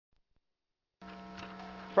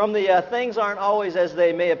From the things aren't always as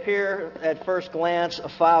they may appear at first glance, a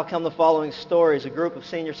file come the following stories. A group of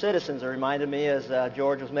senior citizens, it reminded me as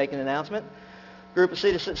George was making an announcement. A group of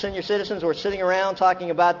senior citizens were sitting around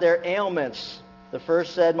talking about their ailments. The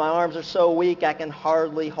first said, "My arms are so weak I can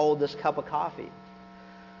hardly hold this cup of coffee."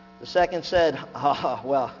 The second said,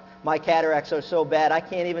 "Well, my cataracts are so bad I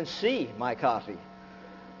can't even see my coffee."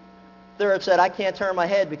 Third said, "I can't turn my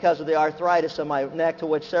head because of the arthritis in my neck," to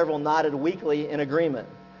which several nodded weakly in agreement.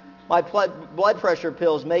 "My blood pressure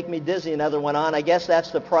pills make me dizzy," another went on. "I guess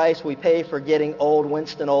that's the price we pay for getting old,"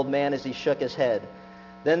 winced an old man as he shook his head.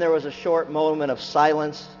 Then there was a short moment of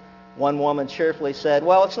silence. One woman cheerfully said,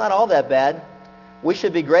 "Well, it's not all that bad. We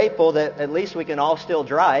should be grateful that at least we can all still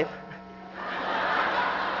drive."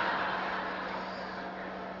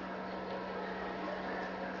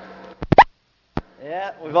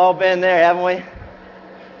 Yeah, we've all been there, haven't we?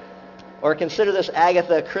 Or consider this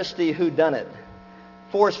Agatha Christie whodunit.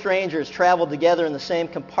 4 strangers traveled together in the same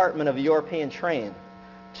compartment of a European train.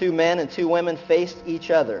 2 men and 2 women faced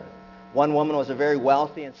each other. One woman was a very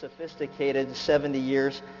wealthy and sophisticated, 70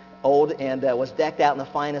 years old, and was decked out in the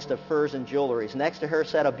finest of furs and jewelries. Next to her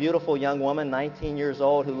sat a beautiful young woman, 19 years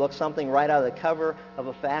old, who looked something right out of the cover of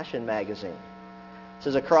a fashion magazine. It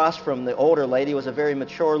says across from the older lady was a very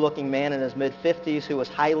mature-looking man in his mid-50s who was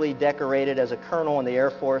highly decorated as a colonel in the Air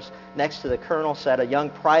Force. Next to the colonel sat a young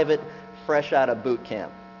private fresh out of boot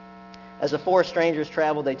camp. As the 4 strangers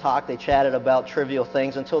traveled, they talked, they chatted about trivial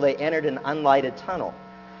things until they entered an unlighted tunnel.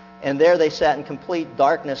 And there they sat in complete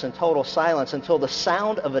darkness and total silence until the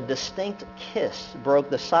sound of a distinct kiss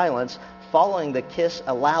broke the silence. Following the kiss,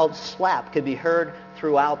 a loud slap could be heard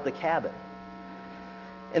throughout the cabin.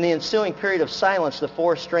 In the ensuing period of silence, the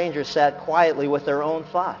 4 strangers sat quietly with their own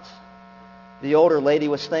thoughts. The older lady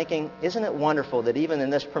was thinking, "Isn't it wonderful that even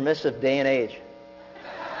in this permissive day and age,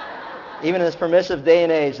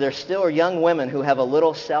 there still are young women who have a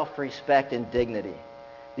little self-respect and dignity."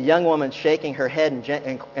 The young woman, shaking her head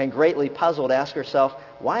and greatly puzzled, asked herself,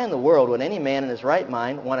 "Why in the world would any man in his right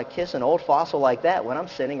mind want to kiss an old fossil like that when I'm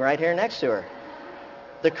sitting right here next to her?"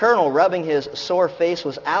 The colonel, rubbing his sore face,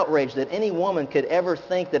 was outraged that any woman could ever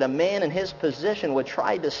think that a man in his position would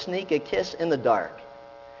try to sneak a kiss in the dark.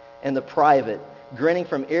 And the private, grinning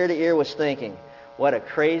from ear to ear, was thinking, "What a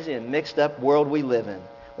crazy and mixed-up world we live in,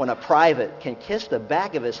 when a private can kiss the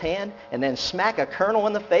back of his hand and then smack a colonel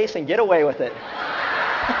in the face and get away with it."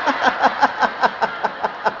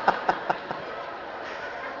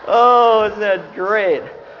 Oh, isn't that great?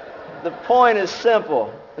 The point is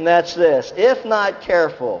simple, and that's this. If not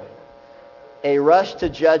careful, a rush to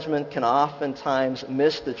judgment can oftentimes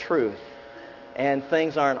miss the truth, and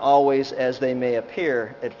things aren't always as they may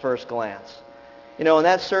appear at first glance. You know, and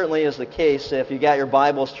that certainly is the case. If you got your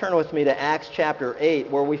Bibles, turn with me to Acts chapter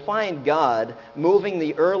 8, where we find God moving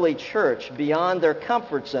the early church beyond their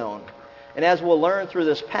comfort zone. And as we'll learn through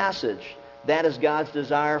this passage, that is God's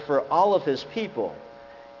desire for all of his people.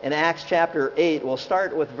 In Acts chapter 8, we'll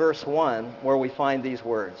start with verse 1, where we find these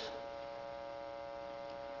words.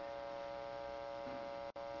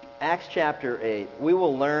 Acts chapter 8, we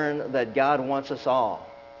will learn that God wants us all,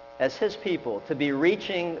 as his people, to be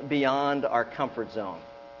reaching beyond our comfort zone.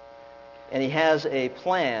 And he has a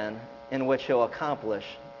plan in which he'll accomplish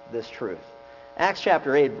this truth. Acts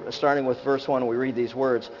chapter 8, starting with verse 1, we read these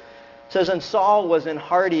words. It says, "And Saul was in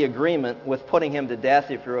hearty agreement with putting him to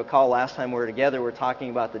death." If you recall, last time we were together, we were talking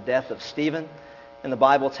about the death of Stephen. And the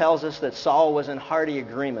Bible tells us that Saul was in hearty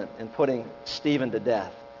agreement in putting Stephen to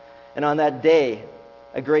death. And on that day,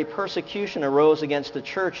 a great persecution arose against the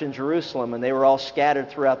church in Jerusalem, and they were all scattered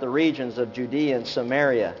throughout the regions of Judea and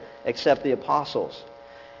Samaria, except the apostles.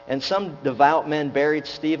 And some devout men buried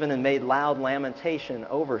Stephen and made loud lamentation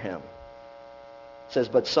over him. It says,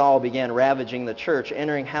 "But Saul began ravaging the church,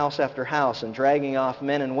 entering house after house and dragging off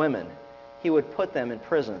men and women. He would put them in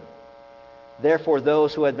prison. Therefore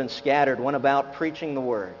those who had been scattered went about preaching the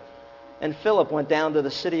word. And Philip went down to the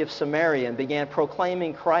city of Samaria and began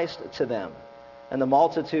proclaiming Christ to them. And the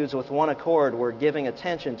multitudes with one accord were giving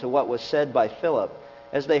attention to what was said by Philip,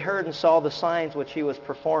 as they heard and saw the signs which he was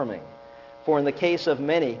performing. For in the case of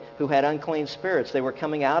many who had unclean spirits, they were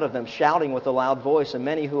coming out of them, shouting with a loud voice, and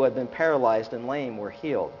many who had been paralyzed and lame were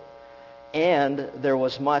healed. And there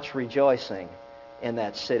was much rejoicing in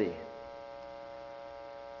that city."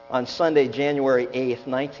 On Sunday, January 8th,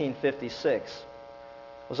 1956,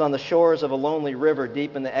 it was on the shores of a lonely river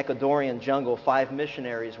deep in the Ecuadorian jungle, 5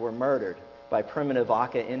 missionaries were murdered by primitive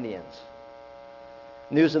Aka Indians.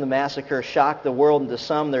 News of the massacre shocked the world, and to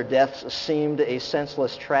some their deaths seemed a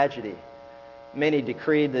senseless tragedy. Many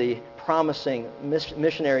decreed the promising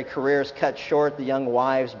missionary careers cut short, the young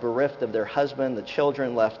wives bereft of their husband, the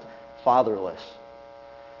children left fatherless.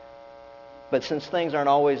 But since things aren't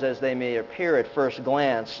always as they may appear at first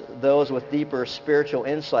glance, those with deeper spiritual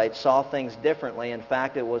insight saw things differently. In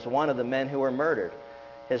fact, it was one of the men who were murdered.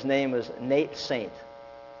 His name was Nate Saint.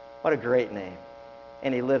 What a great name.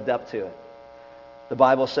 And he lived up to it. The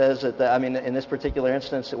Bible says that, in this particular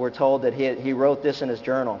instance, we're told that he wrote this in his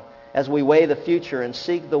journal. As we weigh the future and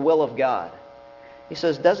seek the will of God, he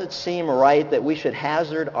says, does it seem right that we should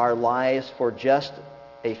hazard our lives for just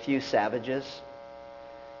a few savages?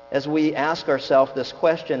 As we ask ourselves this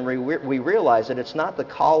question, we realize that it's not the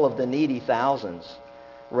call of the needy thousands.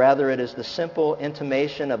 Rather, it is the simple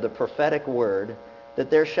intimation of the prophetic word that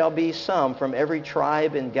there shall be some from every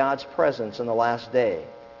tribe in God's presence in the last day.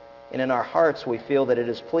 And in our hearts we feel that it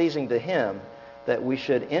is pleasing to Him that we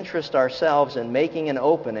should interest ourselves in making an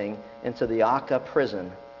opening into the Akka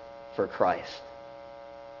prison for Christ.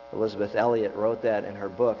 Elizabeth Elliot wrote that in her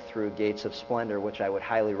book, Through Gates of Splendor, which I would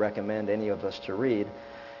highly recommend any of us to read.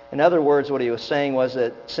 In other words, what he was saying was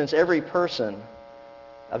that since every person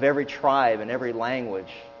of every tribe and every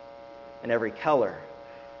language and every color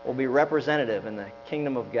will be representative in the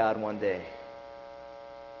kingdom of God one day,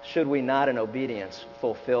 should we not in obedience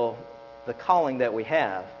fulfill the calling that we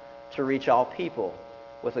have to reach all people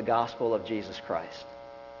with the gospel of Jesus Christ?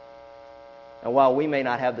 And while we may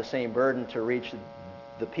not have the same burden to reach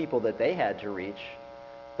the people that they had to reach,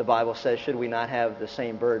 the Bible says, should we not have the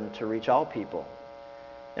same burden to reach all people?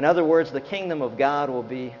 In other words, the kingdom of God will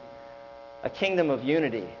be a kingdom of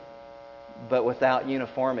unity, but without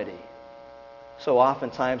uniformity. So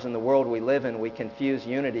oftentimes in the world we live in, we confuse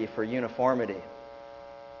unity for uniformity.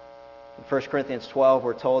 In 1 Corinthians 12,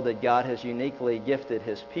 we're told that God has uniquely gifted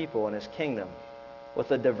His people and His kingdom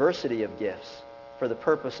with a diversity of gifts for the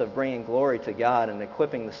purpose of bringing glory to God and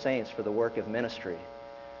equipping the saints for the work of ministry.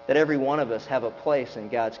 That every one of us have a place in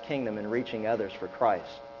God's kingdom in reaching others for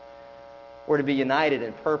Christ. We're to be united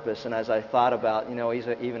in purpose, and as I thought about,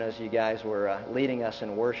 even as you guys were leading us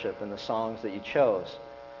in worship and the songs that you chose,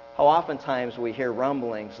 how oftentimes we hear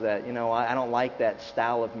rumblings that, I don't like that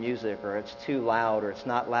style of music, or it's too loud, or it's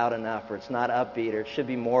not loud enough, or it's not upbeat, or it should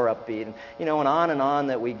be more upbeat, and on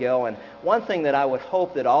that we go. And one thing that I would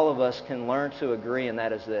hope that all of us can learn to agree, and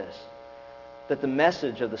that is this, that the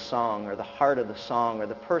message of the song, or the heart of the song, or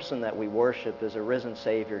the person that we worship is a risen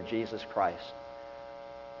Savior, Jesus Christ,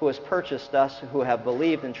 who has purchased us who have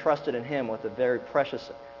believed and trusted in Him with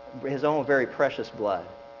His own very precious blood.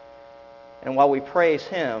 And while we praise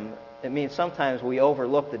Him, it means sometimes we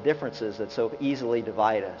overlook the differences that so easily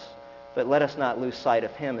divide us. But let us not lose sight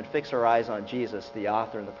of Him and fix our eyes on Jesus, the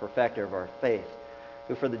author and the perfecter of our faith,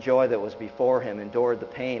 who for the joy that was before Him endured the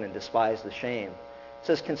pain and despised the shame. It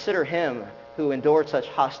says, consider Him who endured such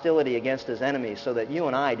hostility against His enemies, so that you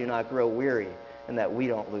and I do not grow weary and that we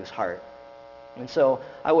don't lose heart. And so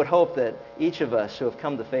I would hope that each of us who have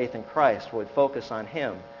come to faith in Christ would focus on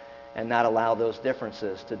Him and not allow those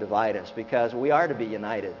differences to divide us, because we are to be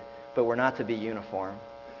united, but we're not to be uniform.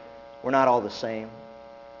 We're not all the same.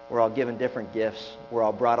 We're all given different gifts. We're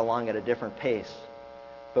all brought along at a different pace.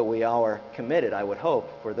 But we all are committed, I would hope,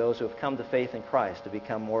 for those who have come to faith in Christ to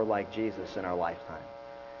become more like Jesus in our lifetime.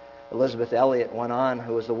 Elizabeth Elliot went on,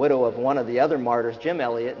 who was the widow of one of the other martyrs, Jim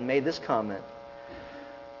Elliot, and made this comment.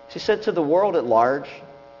 She said, to the world at large,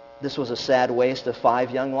 this was a sad waste of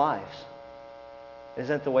 5 young lives.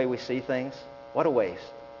 Isn't that the way we see things? What a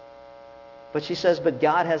waste. But she says, but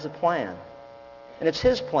God has a plan. And it's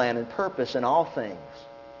His plan and purpose in all things.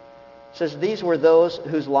 She says, these were those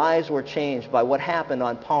whose lives were changed by what happened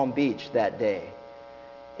on Palm Beach that day.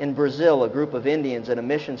 In Brazil, a group of Indians at a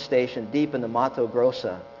mission station deep in the Mato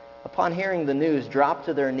Grosso, upon hearing the news, dropped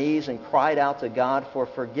to their knees and cried out to God for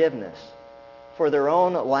forgiveness for their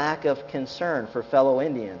own lack of concern for fellow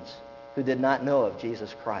Indians who did not know of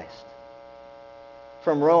Jesus Christ.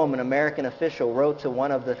 From Rome, an American official wrote to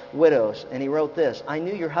one of the widows, and he wrote this, I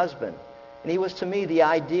knew your husband, and he was to me the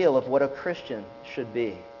ideal of what a Christian should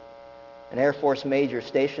be. An Air Force major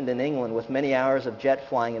stationed in England with many hours of jet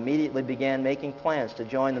flying immediately began making plans to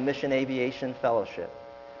join the Mission Aviation Fellowship.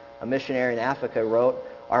 A missionary in Africa wrote,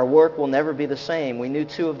 our work will never be the same. We knew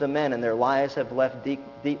 2 of the men, and their lives have left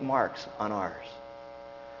deep marks on ours.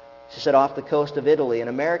 She said, off the coast of Italy, an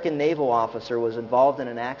American naval officer was involved in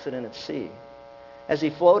an accident at sea. As he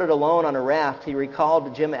floated alone on a raft, he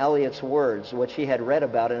recalled Jim Elliot's words, which he had read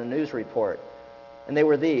about in a news report. And they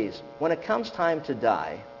were these, when it comes time to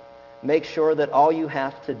die, make sure that all you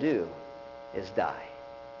have to do is die.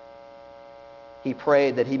 He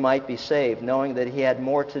prayed that he might be saved, knowing that he had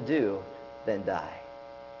more to do than die.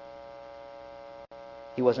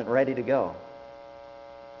 He wasn't ready to go.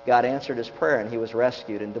 God answered his prayer and he was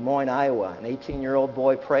rescued. In Des Moines, Iowa, an 18-year-old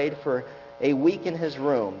boy prayed for a week in his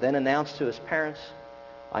room, then announced to his parents,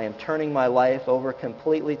 "I am turning my life over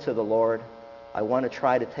completely to the Lord. I want to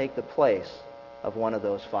try to take the place of one of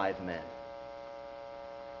those 5 men."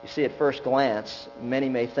 You see, at first glance, many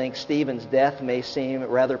may think Stephen's death may seem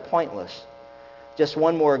rather pointless. Just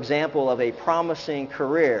one more example of a promising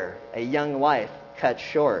career, a young life cut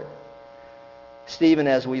short. Stephen,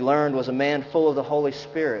 as we learned, was a man full of the Holy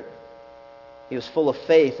Spirit. He was full of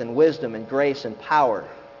faith and wisdom and grace and power.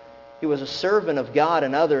 He was a servant of God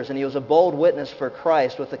and others, and he was a bold witness for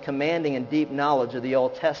Christ with a commanding and deep knowledge of the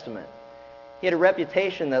Old Testament. He had a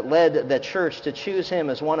reputation that led the church to choose him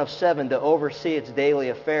as one of 7 to oversee its daily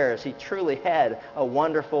affairs. He truly had a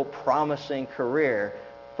wonderful, promising career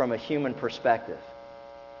from a human perspective.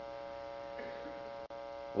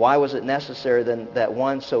 Why was it necessary then that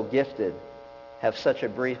one so gifted have such a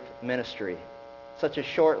brief ministry, such a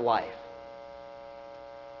short life?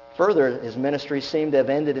 Further, his ministry seemed to have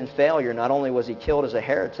ended in failure. Not only was he killed as a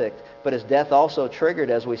heretic, but his death also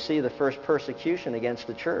triggered, as we see, the first persecution against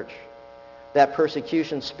the church. That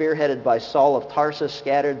persecution, spearheaded by Saul of Tarsus,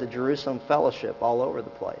 scattered the Jerusalem fellowship all over the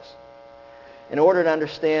place. In order to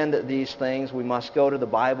understand these things, we must go to the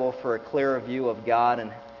Bible for a clearer view of God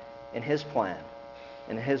and his plan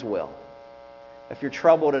and his will. If you're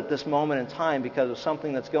troubled at this moment in time because of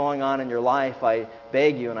something that's going on in your life, I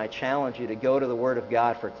beg you and I challenge you to go to the Word of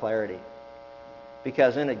God for clarity.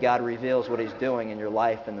 Because in it, God reveals what he's doing in your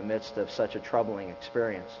life in the midst of such a troubling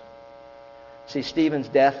experience. See, Stephen's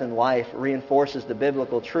death and life reinforces the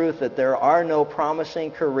biblical truth that there are no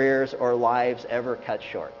promising careers or lives ever cut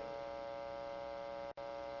short.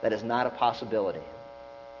 That is not a possibility.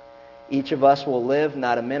 Each of us will live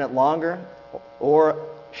not a minute longer or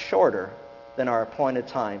shorter than our appointed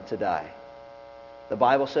time to die. The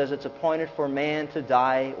Bible says it's appointed for man to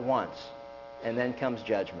die once, and then comes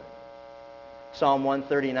judgment. Psalm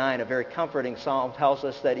 139, a very comforting psalm, tells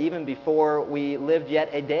us that even before we lived yet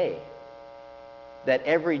a day, that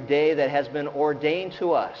every day that has been ordained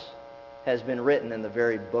to us has been written in the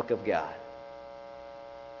very book of God.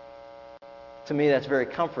 To me, that's very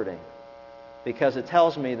comforting, because it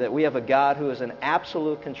tells me that we have a God who is in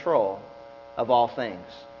absolute control of all things.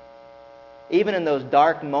 Even in those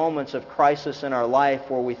dark moments of crisis in our life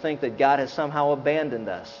where we think that God has somehow abandoned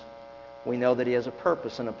us, we know that he has a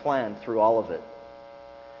purpose and a plan through all of it.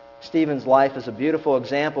 Stephen's life is a beautiful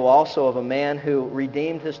example also of a man who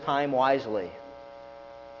redeemed his time wisely.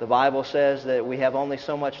 The Bible says that we have only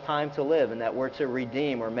so much time to live, and that we're to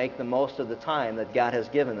redeem or make the most of the time that God has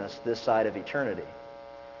given us this side of eternity.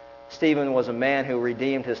 Stephen was a man who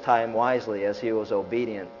redeemed his time wisely as he was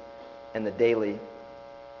obedient in the daily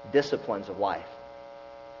disciplines of life.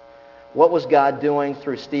 What was God doing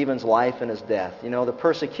through Stephen's life and his death? You know, the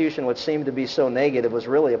persecution, which seemed to be so negative, was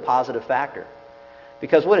really a positive factor.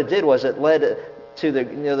 Because what it did was it led to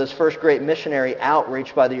this first great missionary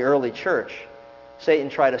outreach by the early church. Satan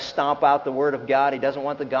tried to stomp out the word of God. He doesn't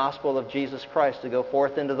want the gospel of Jesus Christ to go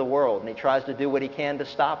forth into the world, and he tries to do what he can to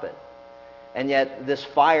stop it. And yet this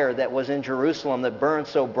fire that was in Jerusalem that burned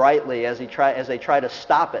so brightly as they try to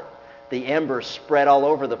stop it, the embers spread all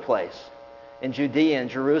over the place. In Judea and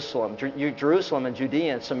Jerusalem and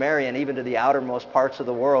Judea and Samaria, and even to the outermost parts of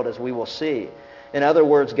the world, as we will see. In other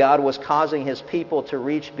words, God was causing his people to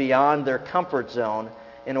reach beyond their comfort zone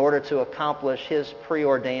in order to accomplish his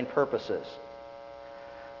preordained purposes.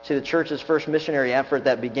 See, the church's first missionary effort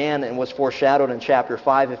that began and was foreshadowed in chapter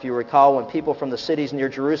 5, if you recall, when people from the cities near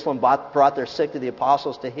Jerusalem brought their sick to the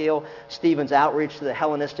apostles to heal. Stephen's outreach to the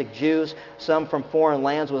Hellenistic Jews, some from foreign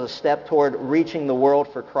lands, was a step toward reaching the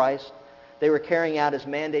world for Christ. They were carrying out his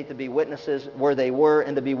mandate to be witnesses where they were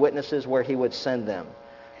and to be witnesses where he would send them.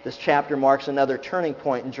 This chapter marks another turning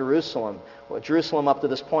point in Jerusalem. Jerusalem up to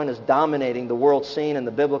this point is dominating the world scene and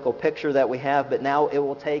the biblical picture that we have, but now it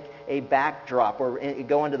will take a backdrop or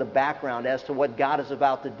go into the background as to what God is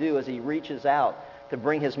about to do as he reaches out to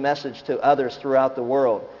bring his message to others throughout the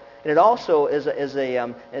world. And it also is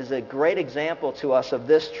a great example to us of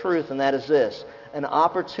this truth, and that is this: an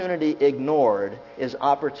opportunity ignored is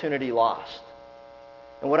opportunity lost.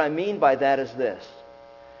 And what I mean by that is this: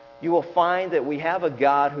 you will find that we have a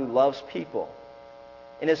God who loves people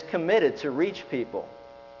and is committed to reach people.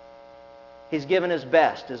 He's given his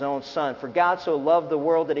best, his own Son. For God so loved the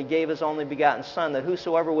world that he gave his only begotten Son, that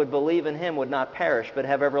whosoever would believe in him would not perish, but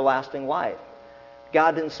have everlasting life.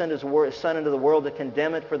 God didn't send his Son into the world to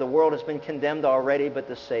condemn it, for the world has been condemned already, but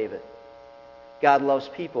to save it. God loves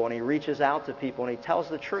people, and he reaches out to people, and he tells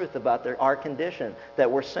the truth about our condition,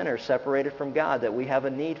 that we're sinners separated from God, that we have a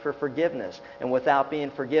need for forgiveness, and without being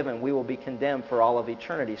forgiven, we will be condemned for all of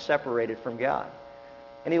eternity, separated from God.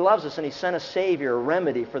 And he loves us, and he sent a Savior, a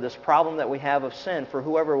remedy for this problem that we have of sin, for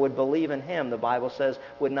whoever would believe in him, the Bible says,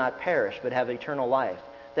 would not perish, but have eternal life.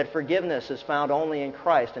 That forgiveness is found only in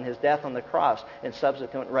Christ and his death on the cross and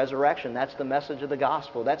subsequent resurrection. That's the message of the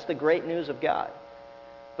gospel. That's the great news of God.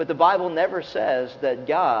 But the Bible never says that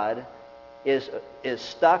God is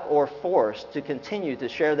stuck or forced to continue to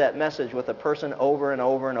share that message with a person over and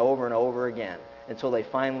over and over and over again until they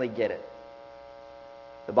finally get it.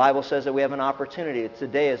 The Bible says that we have an opportunity.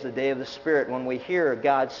 Today is the day of the Spirit. When we hear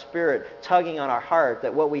God's Spirit tugging on our heart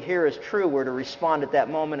that what we hear is true, we're to respond at that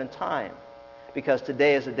moment in time. Because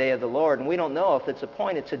today is the day of the Lord. And we don't know if it's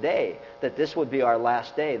appointed today that this would be our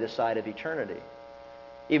last day this side of eternity.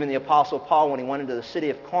 Even the Apostle Paul, when he went into the city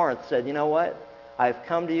of Corinth, said, you know what? I have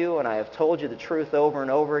come to you and I have told you the truth over and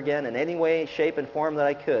over again in any way, shape, and form that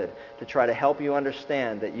I could to try to help you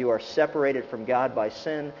understand that you are separated from God by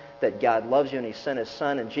sin, that God loves you and he sent his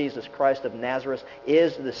Son, and Jesus Christ of Nazareth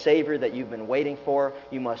is the Savior that you've been waiting for.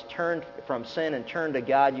 You must turn from sin and turn to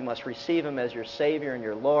God. You must receive him as your Savior and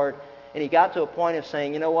your Lord. And he got to a point of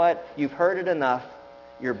saying, you know what? You've heard it enough.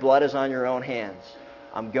 Your blood is on your own hands.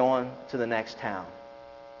 I'm going to the next town.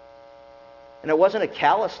 And it wasn't a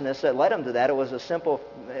callousness that led him to that. It was a simple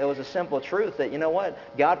truth that, you know what?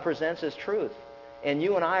 God presents his truth. And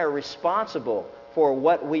you and I are responsible for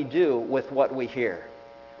what we do with what we hear.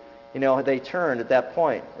 You know, they turned at that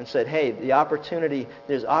point and said, hey,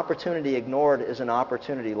 there's opportunity ignored is an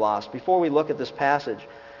opportunity lost. Before we look at this passage,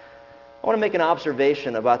 I want to make an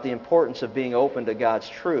observation about the importance of being open to God's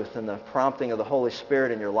truth and the prompting of the Holy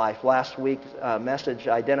Spirit in your life. Last week's message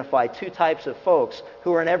identified two types of folks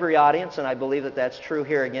who are in every audience, and I believe that that's true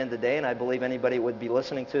here again today, and I believe anybody would be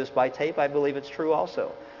listening to us by tape. I believe it's true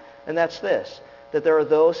also. And that's this, that there are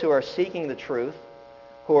those who are seeking the truth,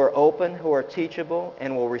 who are open, who are teachable,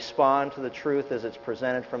 and will respond to the truth as it's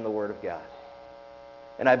presented from the Word of God.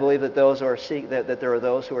 And I believe that there are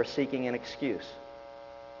those who are seeking an excuse.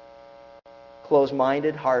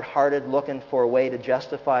 Closed-minded, hard-hearted, looking for a way to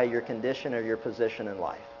justify your condition or your position in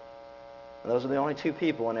life. And those are the only two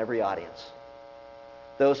people in every audience.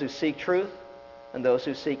 Those who seek truth and those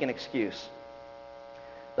who seek an excuse.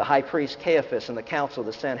 The high priest Caiaphas and the council,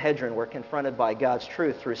 the Sanhedrin, were confronted by God's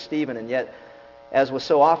truth through Stephen, and yet, as was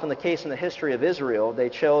so often the case in the history of Israel, they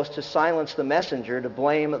chose to silence the messenger, to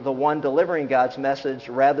blame the one delivering God's message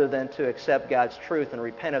rather than to accept God's truth and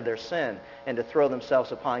repent of their sin and to throw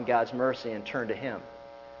themselves upon God's mercy and turn to him.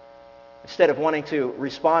 Instead of wanting to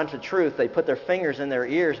respond to truth, they put their fingers in their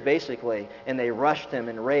ears, basically, and they rushed him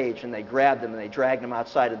in rage, and they grabbed him and they dragged him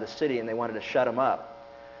outside of the city, and they wanted to shut him up.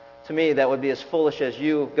 To me, that would be as foolish as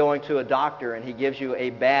you going to a doctor and he gives you a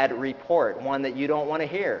bad report, one that you don't want to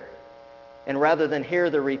hear. And rather than hear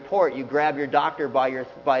the report, you grab your doctor by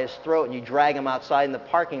his throat and you drag him outside in the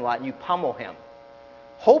parking lot and you pummel him,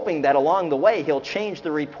 hoping that along the way he'll change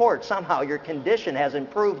the report. Somehow your condition has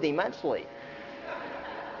improved immensely.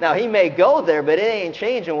 Now, he may go there, but it ain't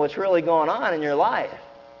changing what's really going on in your life.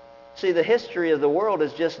 See, the history of the world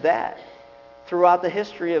is just that. Throughout the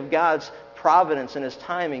history of God's providence and his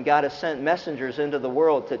timing, God has sent messengers into the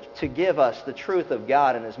world to give us the truth of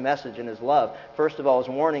God and his message and his love. First of all, his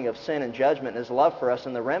warning of sin and judgment and his love for us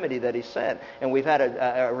and the remedy that he sent. And we've had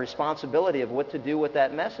a responsibility of what to do with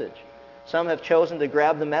that message. Some have chosen to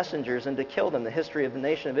grab the messengers and to kill them. The history of the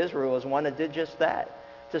nation of Israel is one that did just that.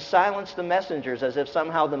 To silence the messengers as if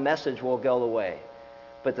somehow the message will go away.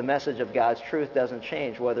 But the message of God's truth doesn't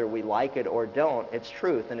change whether we like it or don't. It's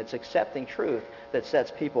truth, and it's accepting truth that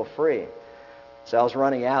sets people free. So I was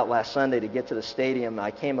running out last Sunday to get to the stadium. I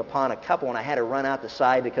came upon a couple, and I had to run out the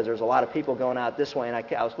side because there was a lot of people going out this way. And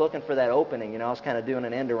I was looking for that opening. You know, I was kind of doing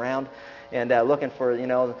an end around and looking for, you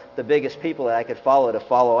know, the biggest people that I could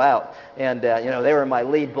follow out. And, you know, they were my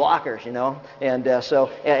lead blockers, you know. And so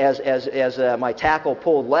as my tackle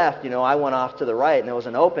pulled left, you know, I went off to the right, and there was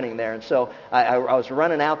an opening there. And so I was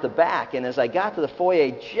running out the back. And as I got to the foyer,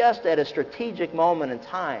 just at a strategic moment in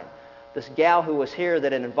time, this gal who was here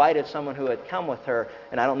that had invited someone who had come with her,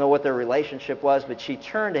 and I don't know what their relationship was, but she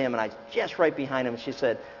turned to him, and I was just right behind him, and she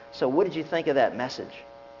said, "So what did you think of that message?"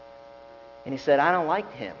 And he said, "I don't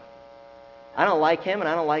like him. I don't like him, and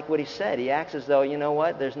I don't like what he said. He acts as though, you know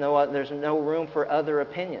what, there's no room for other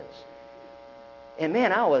opinions." And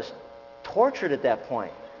man, I was tortured at that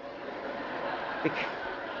point.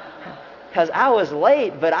 Because I was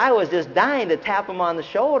late, but I was just dying to tap him on the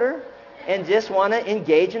shoulder and just want to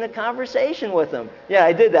engage in a conversation with him. Yeah,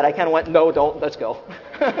 I did that. I kind of went, "No, don't. Let's go."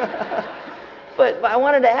 But I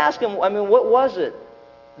wanted to ask him, what was it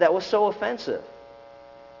that was so offensive?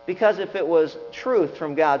 Because if it was truth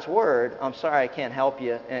from God's Word, I'm sorry I can't help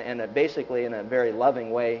you. And basically, in a very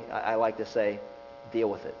loving way, I like to say, deal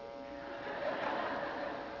with it.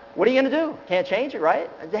 What are you going to do? Can't change it, right?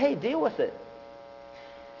 Hey, deal with it.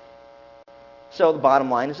 So the bottom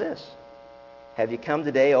line is this. Have you come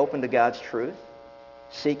today open to God's truth,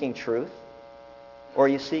 seeking truth, or are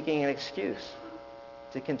you seeking an excuse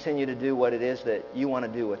to continue to do what it is that you want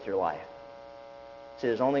to do with your life? See,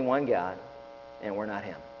 there's only one God, and we're not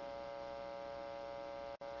Him.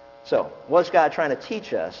 So, what's God trying to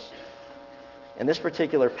teach us in this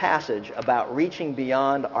particular passage about reaching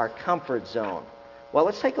beyond our comfort zone? Well,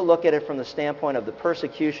 let's take a look at it from the standpoint of the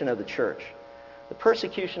persecution of the church. The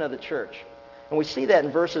persecution of the church. And we see that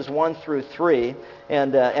in verses 1 through 3.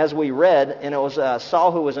 And as we read, and it was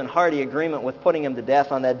Saul who was in hearty agreement with putting him to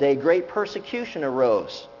death on that day, great persecution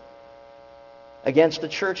arose against the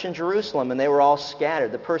church in Jerusalem, and they were all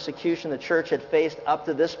scattered. The persecution the church had faced up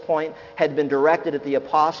to this point had been directed at the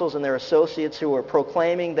apostles and their associates who were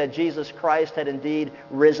proclaiming that Jesus Christ had indeed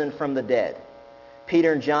risen from the dead.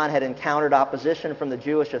 Peter and John had encountered opposition from the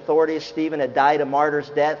Jewish authorities. Stephen had died a martyr's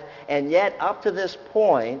death. And yet, up to this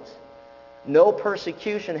point, no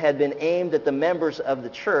persecution had been aimed at the members of the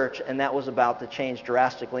church, and that was about to change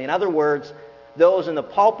drastically. In other words, those in the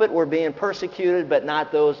pulpit were being persecuted, but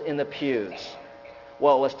not those in the pews.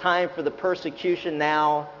 Well, it was time for the persecution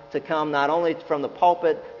now to come not only from the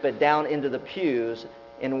pulpit, but down into the pews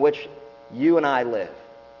in which you and I live.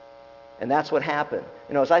 And that's what happened.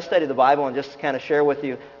 As I study the Bible, and just to kind of share with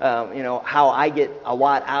you, how I get a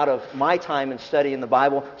lot out of my time in studying the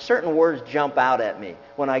Bible, certain words jump out at me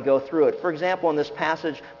when I go through it. For example, in this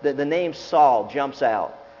passage, the name Saul jumps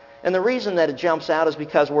out. And the reason that it jumps out is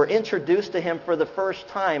because we're introduced to him for the first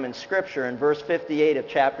time in Scripture in verse 58 of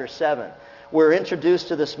chapter 7. We're introduced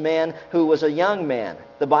to this man who was a young man.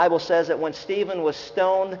 The Bible says that when Stephen was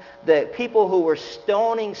stoned, the people who were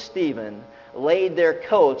stoning Stephen laid their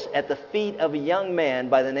coats at the feet of a young man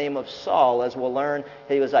by the name of Saul. As we'll learn,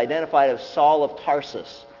 he was identified as Saul of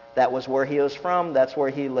Tarsus. That was where he was from. That's where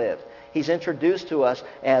he lived. He's introduced to us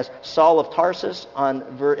as Saul of Tarsus.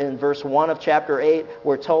 In verse 1 of chapter 8,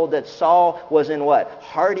 we're told that Saul was in what?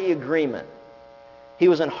 Hearty agreement. He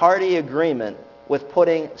was in hearty agreement with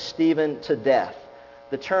putting Stephen to death.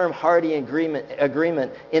 The term hearty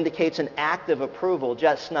agreement indicates an active approval,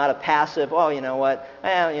 just not a passive, oh, you know what,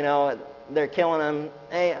 they're killing him.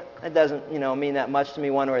 Hey, it doesn't, mean that much to me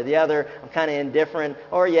one way or the other. I'm kind of indifferent.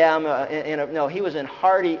 Or, no, he was in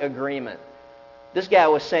hearty agreement. This guy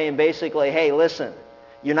was saying basically, hey, listen,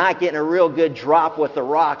 you're not getting a real good drop with the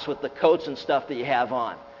rocks, with the coats and stuff that you have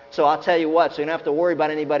on. So I'll tell you what, so you don't have to worry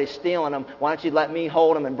about anybody stealing them. Why don't you let me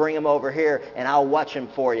hold them and bring them over here, and I'll watch them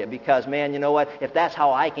for you. Because, man, you know what? If that's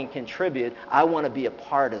how I can contribute, I want to be a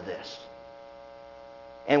part of this.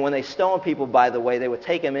 And when they stoned people, by the way, they would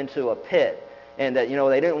take them into a pit. And they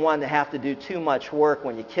didn't want to have to do too much work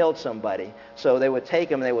when you killed somebody. So they would take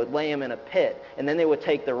them and they would lay them in a pit. And then they would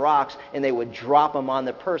take the rocks and they would drop them on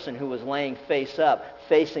the person who was laying face up,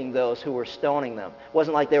 facing those who were stoning them. It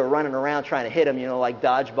wasn't like they were running around trying to hit them, like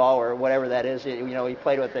dodgeball or whatever that is, he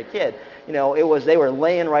played with their kid. It was they were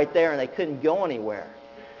laying right there and they couldn't go anywhere.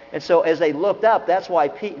 And so as they looked up, that's why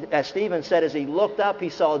as Stephen said, as he looked up, he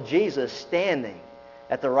saw Jesus standing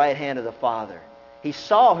at the right hand of the Father. He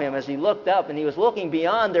saw him as he looked up, and he was looking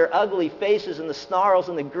beyond their ugly faces and the snarls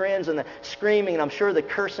and the grins and the screaming, and I'm sure the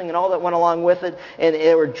cursing and all that went along with it, and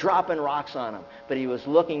they were dropping rocks on him. But he was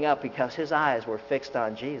looking up because his eyes were fixed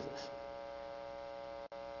on Jesus.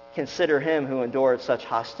 Consider him who endured such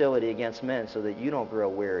hostility against men so that you don't grow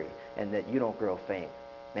weary and that you don't grow faint.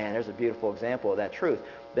 Man, there's a beautiful example of that truth.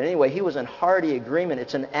 But anyway, he was in hearty agreement.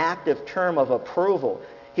 It's an active term of approval.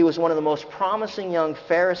 He was one of the most promising young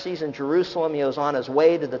Pharisees in Jerusalem. He was on his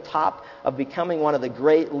way to the top of becoming one of the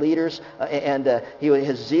great leaders.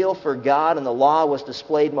 His zeal for God and the law was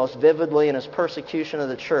displayed most vividly in his persecution of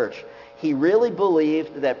the church. He really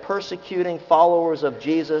believed that persecuting followers of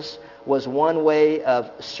Jesus was one way of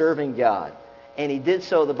serving God. And he did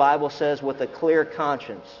so, the Bible says, with a clear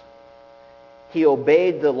conscience. He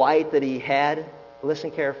obeyed the light that he had. Listen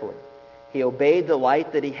carefully. He obeyed the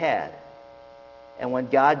light that he had. And when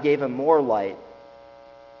God gave him more light,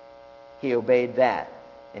 he obeyed that.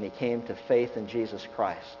 And he came to faith in Jesus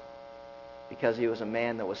Christ. Because he was a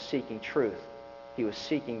man that was seeking truth. He was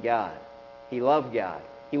seeking God. He loved God.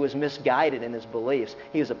 He was misguided in his beliefs.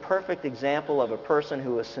 He was a perfect example of a person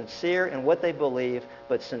who was sincere in what they believe,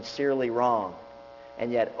 but sincerely wrong,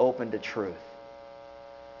 and yet open to truth.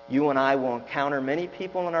 You and I will encounter many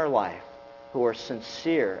people in our life who are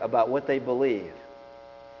sincere about what they believe,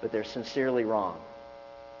 but they're sincerely wrong.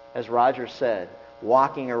 As Roger said,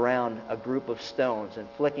 walking around a group of stones and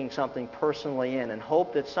flicking something personally in and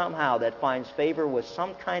hope that somehow that finds favor with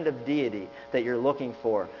some kind of deity that you're looking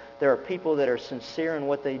for. There are people that are sincere in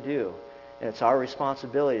what they do, and it's our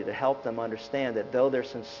responsibility to help them understand that though they're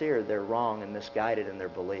sincere, they're wrong and misguided in their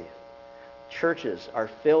belief. Churches are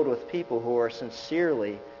filled with people who are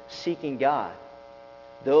sincerely seeking God.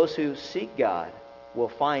 Those who seek God will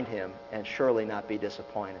find him and surely not be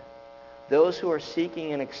disappointed. Those who are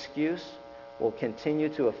seeking an excuse will continue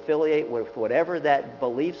to affiliate with whatever that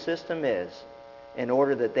belief system is in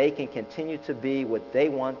order that they can continue to be what they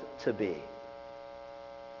want to be.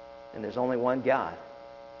 And there's only one God,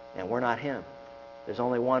 and we're not him. There's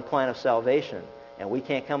only one plan of salvation, and we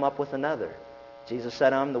can't come up with another. Jesus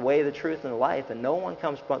said, I'm the way, the truth, and the life, and no one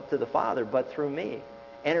comes to the Father but through me.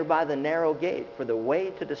 Enter by the narrow gate, for the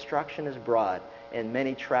way to destruction is broad, and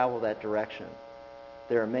many travel that direction.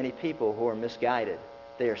 There are many people who are misguided.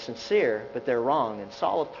 They are sincere, but they're wrong. And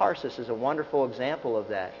Saul of Tarsus is a wonderful example of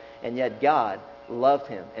that. And yet God loved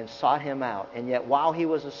him and sought him out. And yet while he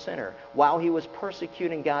was a sinner, while he was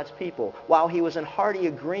persecuting God's people, while he was in hearty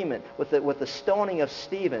agreement with the stoning of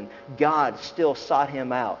Stephen, God still sought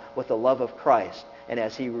him out with the love of Christ. And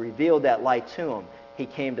as he revealed that light to him, he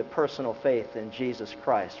came to personal faith in Jesus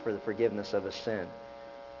Christ for the forgiveness of his sin.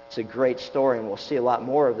 It's a great story, and we'll see a lot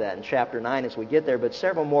more of that in chapter 9 as we get there. But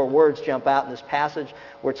several more words jump out in this passage.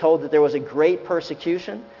 We're told that there was a great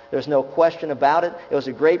persecution. There's no question about it. It was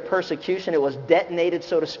a great persecution. It was detonated,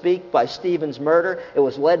 so to speak, by Stephen's murder. It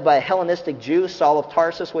was led by a Hellenistic Jew, Saul of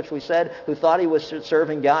Tarsus, which we said, who thought he was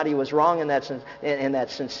serving God. He was wrong in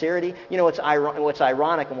that sincerity. You know, what's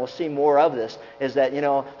ironic, and we'll see more of this, is that, you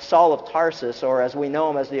know, Saul of Tarsus, or as we know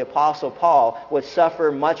him as the Apostle Paul, would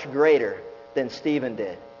suffer much greater than Stephen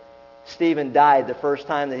did. Stephen died the first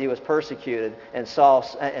time that he was persecuted, and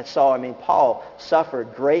Paul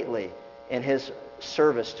suffered greatly in his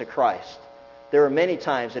service to Christ. There were many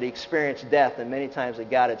times that he experienced death and many times that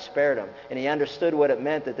God had spared him. And he understood what it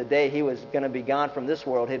meant that the day he was going to be gone from this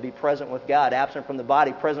world, he'd be present with God, absent from the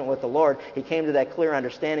body, present with the Lord. He came to that clear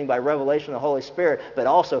understanding by revelation of the Holy Spirit, but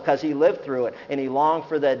also because he lived through it and he longed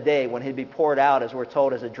for that day when he'd be poured out, as we're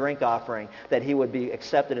told, as a drink offering, that he would be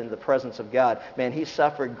accepted into the presence of God. Man, he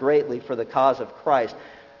suffered greatly for the cause of Christ.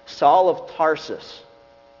 Saul of Tarsus,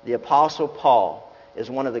 the Apostle Paul, is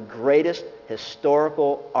one of the greatest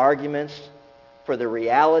historical arguments for the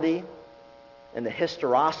reality and the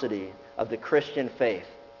historicity of the Christian faith.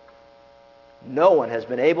 No one has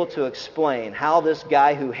been able to explain how this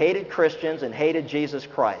guy who hated Christians and hated Jesus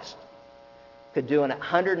Christ could do an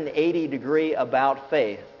 180-degree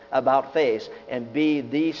about-face and be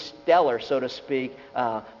the stellar, so to speak,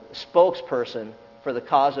 spokesperson for the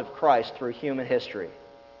cause of Christ through human history.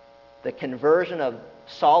 The conversion of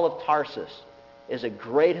Saul of Tarsus is a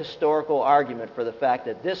great historical argument for the fact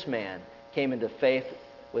that this man came into faith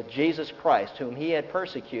with Jesus Christ, whom he had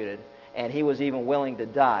persecuted, and he was even willing to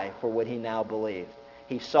die for what he now believed.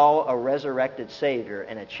 He saw a resurrected Savior,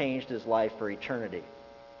 and it changed his life for eternity.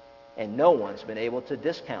 And no one's been able to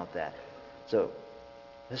discount that. So,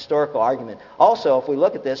 historical argument. Also, if we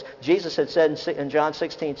look at this, Jesus had said in John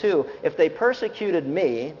 16:2, if they persecuted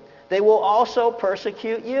me, they will also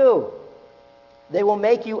persecute you. They will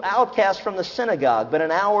make you outcasts from the synagogue, but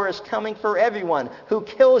an hour is coming for everyone who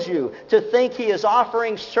kills you to think he is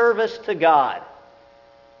offering service to God.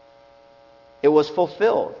 It was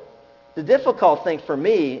fulfilled. The difficult thing for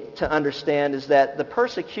me to understand is that the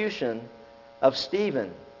persecution of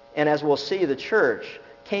Stephen, and as we'll see, the church,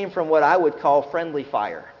 came from what I would call friendly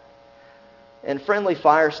fire. In friendly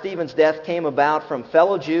fire, Stephen's death came about from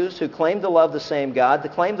fellow Jews who claimed to love the same God, to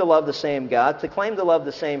claim to love the same God, to claim to love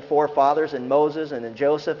the same forefathers in Moses and in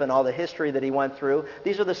Joseph and all the history that he went through.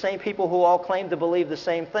 These are the same people who all claimed to believe the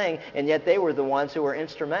same thing, and yet they were the ones who were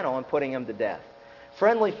instrumental in putting him to death.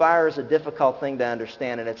 Friendly fire is a difficult thing to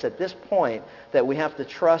understand, and it's at this point that we have to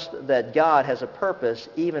trust that God has a purpose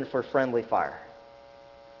even for friendly fire.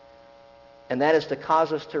 And that is to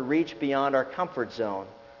cause us to reach beyond our comfort zone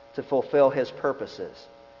to fulfill his purposes.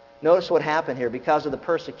 Notice what happened here. Because of the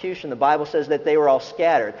persecution, the Bible says that they were all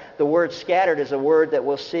scattered. The word scattered is a word that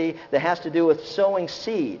we'll see that has to do with sowing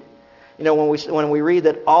seed. You know, when we read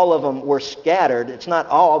that all of them were scattered, it's not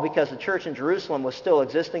all, because the church in Jerusalem was still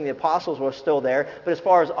existing, the apostles were still there, but as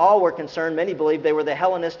far as all were concerned, many believed they were the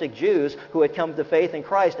Hellenistic Jews who had come to faith in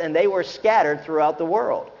Christ, and they were scattered throughout the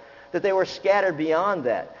world. That they were scattered beyond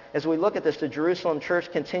that. As we look at this, the Jerusalem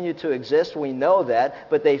church continued to exist. We know that.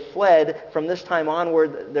 But they fled. From this time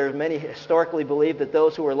onward, there are many historically believe that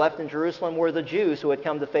those who were left in Jerusalem were the Jews who had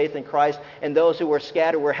come to faith in Christ. And those who were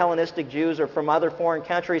scattered were Hellenistic Jews or from other foreign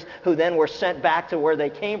countries who then were sent back to where they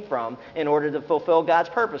came from in order to fulfill God's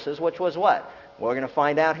purposes, which was what? We're going to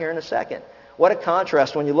find out here in a second. What a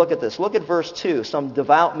contrast when you look at this. Look at verse 2. Some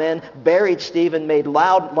devout men buried Stephen, made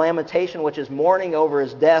loud lamentation, which is mourning over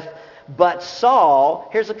his death. But Saul,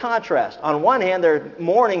 here's the contrast. On one hand, they're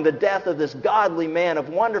mourning the death of this godly man of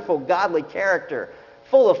wonderful godly character,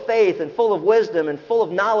 full of faith and full of wisdom and full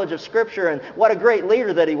of knowledge of Scripture, and what a great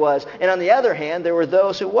leader that he was. And on the other hand, there were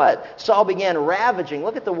those who what? Saul began ravaging.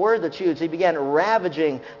 Look at the word that's used. He began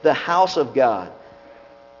ravaging the house of God.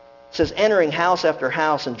 It says, entering house after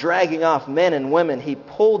house and dragging off men and women, he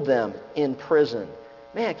pulled them in prison.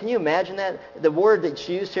 Man, can you imagine that? The word that's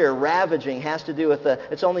used here, ravaging, has to do with,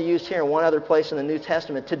 it's only used here in one other place in the New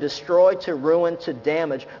Testament, to destroy, to ruin, to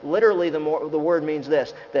damage. Literally, the word means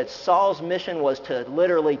this, that Saul's mission was to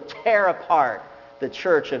literally tear apart the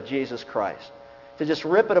church of Jesus Christ, to just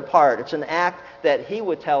rip it apart. It's an act that he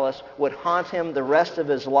would tell us would haunt him the rest of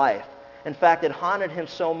his life. In fact, it haunted him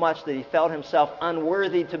so much that he felt himself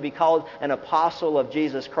unworthy to be called an apostle of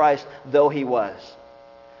Jesus Christ, though he was.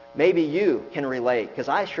 Maybe you can relate, because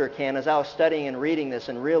I sure can, as I was studying and reading this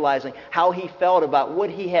and realizing how he felt about what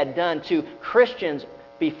he had done to Christians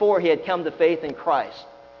before he had come to faith in Christ.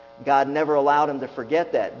 God never allowed him to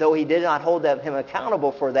forget that. Though he did not hold him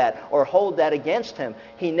accountable for that or hold that against him,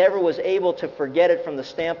 he never was able to forget it from the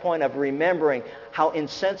standpoint of remembering how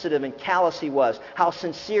insensitive and callous he was, how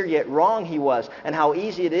sincere yet wrong he was, and how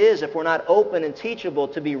easy it is, if we're not open and teachable,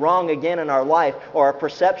 to be wrong again in our life or our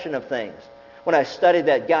perception of things. When I studied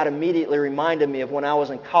that, God immediately reminded me of when I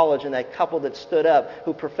was in college and that couple that stood up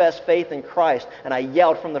who professed faith in Christ, and I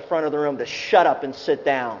yelled from the front of the room to shut up and sit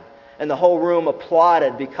down. And the whole room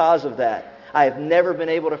applauded because of that. I have never been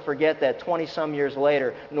able to forget that 20-some years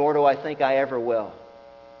later, nor do I think I ever will.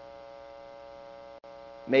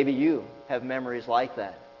 Maybe you have memories like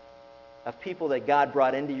that, of people that God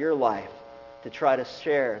brought into your life to try to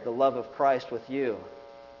share the love of Christ with you.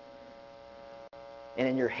 And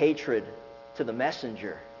in your hatred to the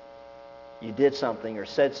messenger, you did something or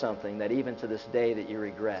said something that even to this day that you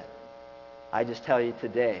regret. I just tell you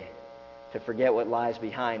today to forget what lies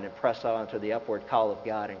behind and press on to the upward call of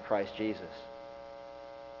God in Christ Jesus.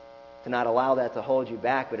 To not allow that to hold you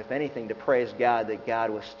back, but if anything, to praise God that God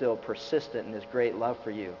was still persistent in his great love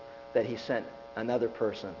for you, that he sent another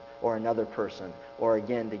person, or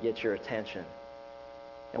again to get your attention.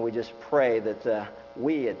 And we just pray that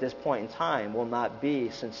we, at this point in time, will not be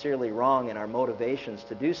sincerely wrong in our motivations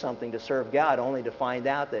to do something to serve God, only to find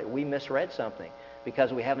out that we misread something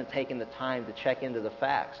because we haven't taken the time to check into the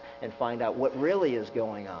facts and find out what really is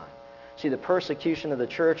going on. See, the persecution of the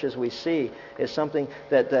church, as we see, is something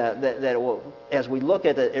that as we look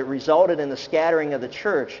at it, it resulted in the scattering of the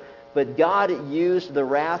church, but God used the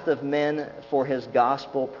wrath of men for his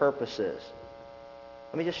gospel purposes.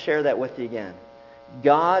 Let me just share that with you again.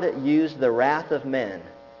 God used the wrath of men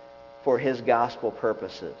for his gospel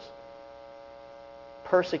purposes.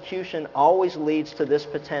 Persecution always leads to this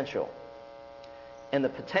potential. And the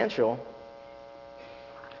potential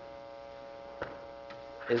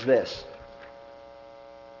is this: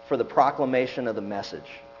 for the proclamation of the message.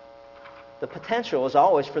 The potential is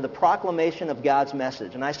always for the proclamation of God's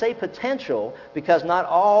message. And I say potential because not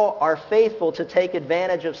all are faithful to take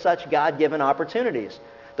advantage of such God-given opportunities.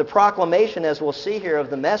 The proclamation, as we'll see here, of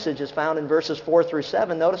the message is found in verses 4 through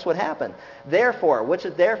 7. Notice what happened. Therefore, which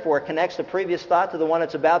is therefore connects the previous thought to the one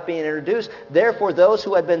that's about being introduced. Therefore, those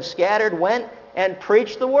who had been scattered went and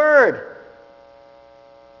preached the word.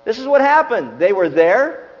 This is what happened. They were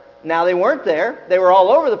there. Now they weren't there. They were all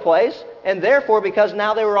over the place. And therefore, because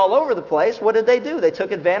now they were all over the place, what did they do? They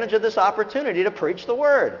took advantage of this opportunity to preach the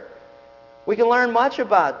word. We can learn much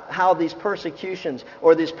about how these persecutions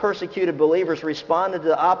or these persecuted believers responded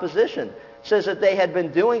to opposition. It says that they had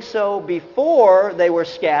been doing so before they were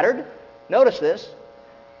scattered. Notice this.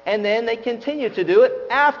 And then they continued to do it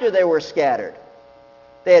after they were scattered.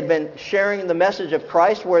 They had been sharing the message of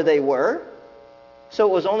Christ where they were. So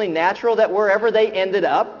it was only natural that wherever they ended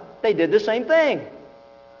up, they did the same thing.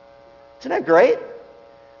 Isn't that great?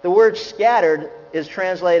 The word scattered is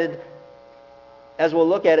translated, as we'll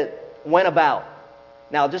look at it, went about.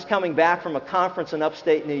 Now, just coming back from a conference in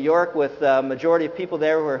upstate New York with a majority of people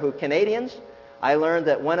there who are Canadians, I learned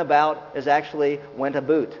that went about is actually went a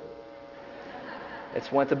boot.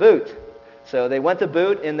 It's went to boot. So they went to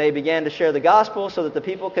boot and they began to share the gospel so that the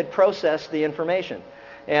people could process the information.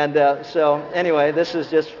 And so anyway, this is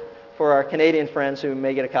just for our Canadian friends who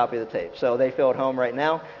may get a copy of the tape. So they feel at home right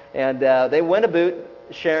now. And they went about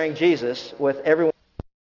sharing Jesus with everyone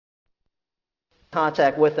in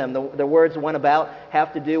contact with them. The words went about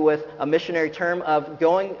have to do with a missionary term of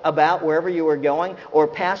going about wherever you were going or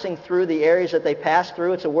passing through the areas that they passed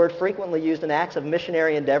through. It's a word frequently used in Acts of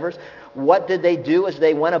missionary endeavors. What did they do as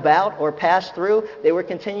they went about or passed through? They were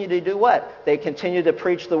continuing to do what? They continued to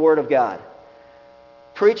preach the Word of God.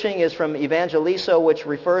 Preaching is from evangelizo, which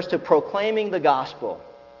refers to proclaiming the gospel.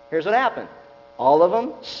 Here's what happened. All of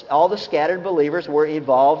them, all the scattered believers were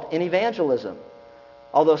involved in evangelism.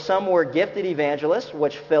 Although some were gifted evangelists,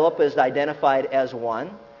 which Philip is identified as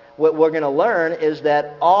one, what we're going to learn is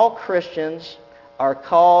that all Christians are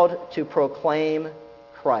called to proclaim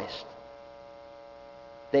Christ.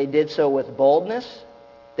 They did so with boldness,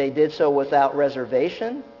 they did so without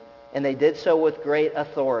reservation, and they did so with great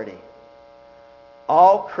authority.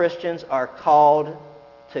 All Christians are called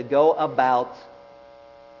to go about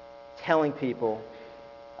telling people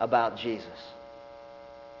about Jesus,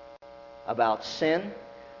 about sin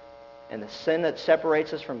and the sin that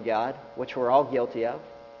separates us from God, which we're all guilty of,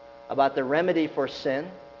 about the remedy for sin,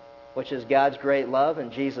 which is God's great love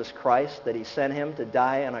in Jesus Christ, that he sent him to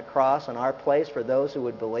die on a cross in our place for those who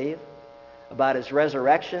would believe, about his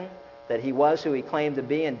resurrection, that he was who he claimed to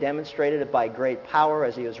be and demonstrated it by great power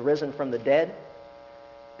as he was risen from the dead.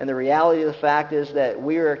 And the reality of the fact is that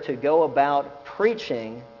we are to go about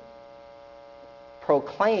preaching,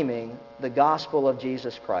 proclaiming the gospel of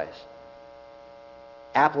Jesus Christ.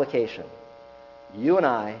 Application. You and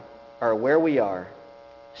I are where we are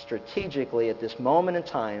strategically at this moment in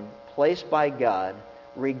time, placed by God,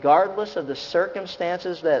 regardless of the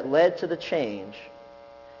circumstances that led to the change,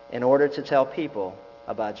 in order to tell people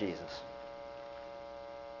about Jesus.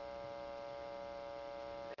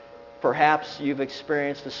 Perhaps you've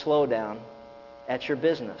experienced a slowdown at your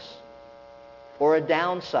business, or a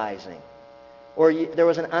downsizing, or there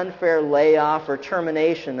was an unfair layoff or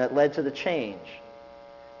termination that led to the change.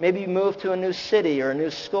 Maybe you moved to a new city or a new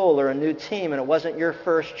school or a new team and it wasn't your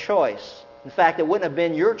first choice. In fact, it wouldn't have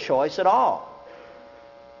been your choice at all.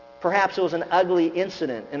 Perhaps it was an ugly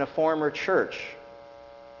incident in a former church.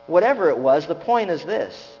 Whatever it was, the point is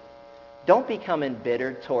this. Don't become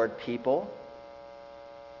embittered toward people.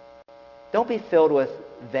 Don't be filled with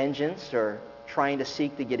vengeance or trying to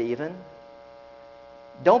seek to get even.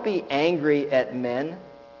 Don't be angry at men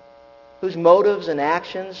whose motives and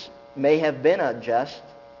actions may have been unjust.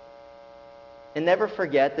 And never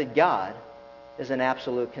forget that God is in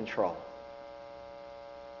absolute control.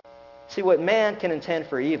 See, what man can intend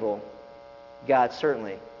for evil, God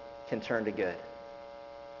certainly can turn to good.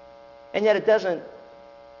 And yet it doesn't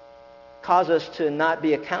cause us to not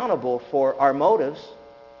be accountable for our motives,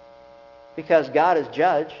 because God is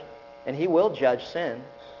judge, and he will judge sin.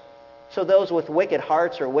 So those with wicked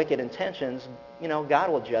hearts or wicked intentions, God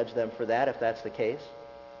will judge them for that if that's the case.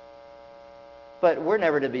 But we're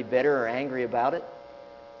never to be bitter or angry about it,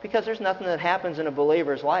 because there's nothing that happens in a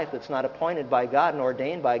believer's life that's not appointed by God and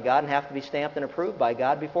ordained by God and have to be stamped and approved by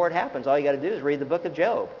God before it happens. All you got to do is read the book of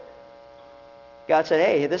Job. God said,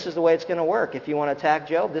 hey, this is the way it's going to work. If you want to attack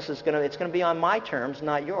Job, it's going to be on my terms,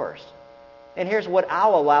 not yours. And here's what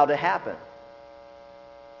I'll allow to happen.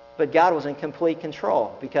 But God was in complete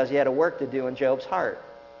control because he had a work to do in Job's heart.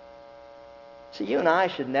 So you and I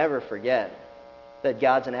should never forget that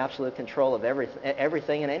God's in absolute control of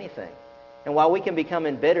everything and anything. And while we can become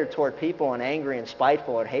embittered toward people and angry and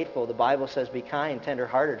spiteful and hateful, the Bible says be kind,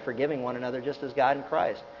 tender-hearted, forgiving one another just as God in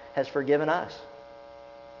Christ has forgiven us.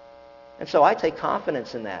 And so I take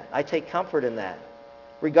confidence in that. I take comfort in that,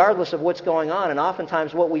 regardless of what's going on. And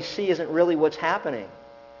oftentimes what we see isn't really what's happening.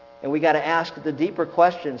 And we got to ask the deeper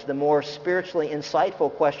questions, the more spiritually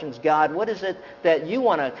insightful questions. God, what is it that you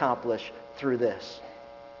want to accomplish through this?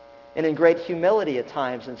 And in great humility at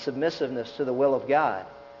times and submissiveness to the will of God,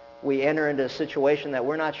 we enter into a situation that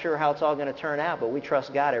we're not sure how it's all going to turn out, but we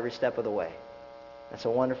trust God every step of the way. That's a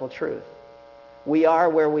wonderful truth. We are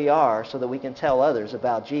where we are so that we can tell others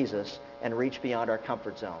about Jesus and reach beyond our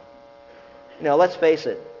comfort zone. Let's face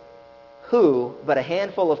it. Who but a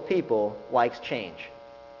handful of people likes change?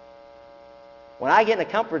 When I get in a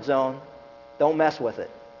comfort zone, don't mess with it.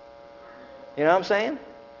 You know what I'm saying?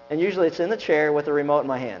 And usually it's in the chair with the remote in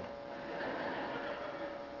my hand.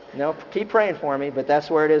 Keep praying for me, but that's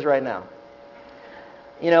where it is right now.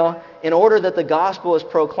 In order that the gospel is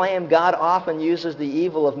proclaimed, God often uses the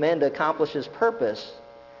evil of men to accomplish his purpose.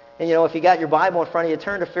 And if you got your Bible in front of you,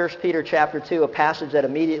 turn to 1 Peter chapter 2, a passage that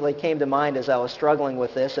immediately came to mind as I was struggling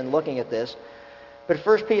with this and looking at this. But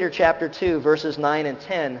 1 Peter chapter 2, verses 9 and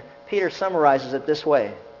 10, Peter summarizes it this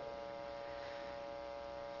way.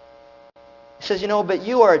 says, but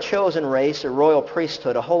you are a chosen race, a royal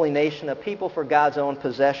priesthood, a holy nation, a people for God's own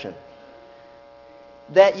possession,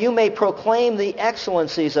 that you may proclaim the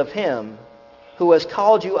excellencies of him who has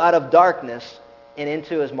called you out of darkness and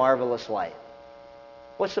into his marvelous light.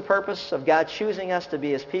 What's the purpose of God choosing us to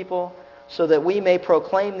be his people? So that we may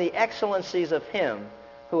proclaim the excellencies of him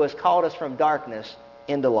who has called us from darkness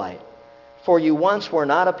into light. For you once were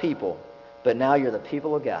not a people, but now you're the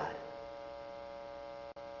people of God.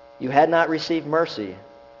 You had not received mercy,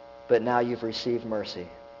 but now you've received mercy.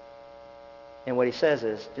 And what he says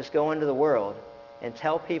is, just go into the world and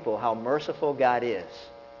tell people how merciful God is,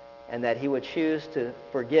 and that he would choose to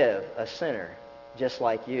forgive a sinner just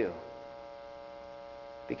like you.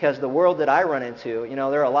 Because the world that I run into,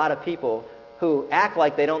 there are a lot of people who act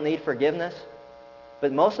like they don't need forgiveness,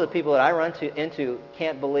 but most of the people that I run into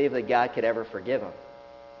can't believe that God could ever forgive them.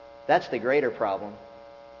 That's the greater problem.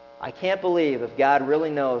 I can't believe if God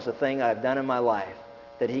really knows the thing I've done in my life,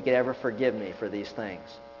 that he could ever forgive me for these things.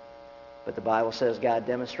 But the Bible says God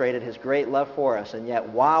demonstrated his great love for us, and yet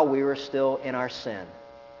while we were still in our sin,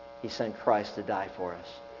 he sent Christ to die for us.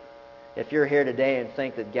 If you're here today and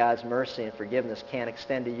think that God's mercy and forgiveness can't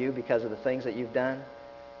extend to you because of the things that you've done,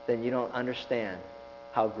 then you don't understand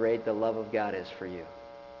how great the love of God is for you.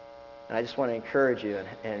 And I just want to encourage you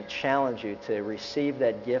and challenge you to receive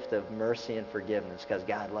that gift of mercy and forgiveness, because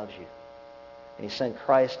God loves you. And he sent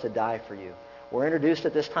Christ to die for you. We're introduced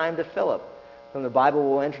at this time to Philip, whom the Bible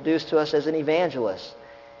will introduce to us as an evangelist.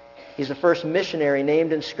 He's the first missionary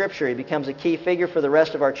named in Scripture. He becomes a key figure for the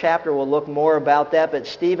rest of our chapter. We'll look more about that. But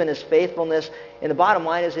Stephen, his faithfulness, and the bottom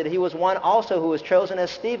line is that he was one also who was chosen,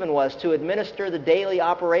 as Stephen was, to administer the daily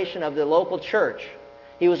operation of the local church.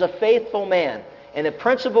 He was a faithful man. And the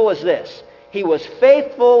principle is this: he was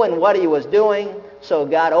faithful in what he was doing, so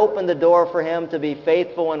God opened the door for him to be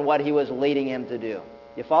faithful in what he was leading him to do.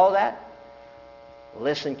 You follow that?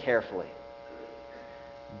 Listen carefully.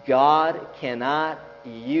 God cannot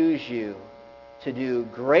use you to do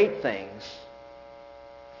great things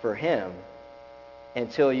for him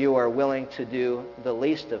until you are willing to do the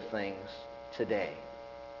least of things today.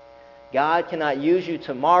 God cannot use you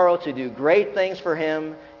tomorrow to do great things for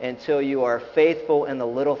him until you are faithful in the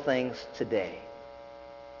little things today.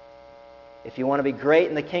 If you want to be great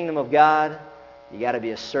in the kingdom of God, you got to be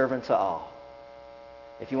a servant to all.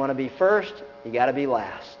 If you want to be first, you got to be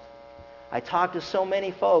last. I talk to so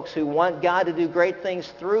many folks who want God to do great things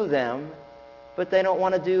through them, but they don't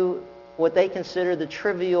want to do what they consider the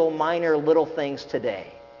trivial, minor, little things today.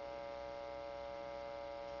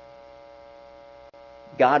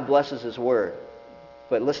 God blesses his word,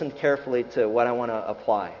 but listen carefully to what I want to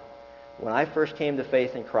apply. When I first came to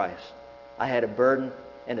faith in Christ, I had a burden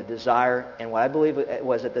and a desire, and what I believe it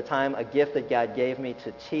was at the time a gift that God gave me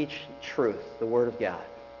to teach truth, the Word of God.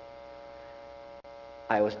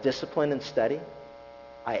 I was disciplined in study.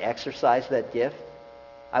 I exercised that gift.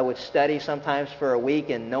 I would study sometimes for a week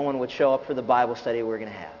and no one would show up for the Bible study we were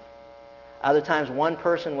going to have. Other times one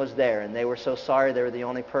person was there and they were so sorry they were the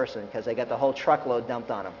only person because they got the whole truckload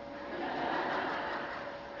dumped on them.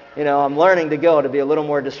 I'm learning to be a little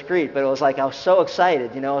more discreet, but it was like I was so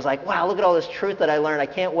excited. I was like, wow, look at all this truth that I learned. I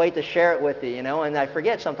can't wait to share it with you, and I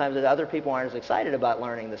forget sometimes that other people aren't as excited about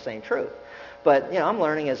learning the same truth. But, I'm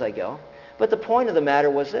learning as I go. But the point of the matter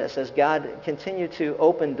was this: as God continued to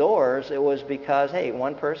open doors, it was because, hey,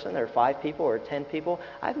 one person or 5 people or 10 people,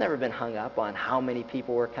 I've never been hung up on how many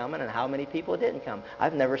people were coming and how many people didn't come.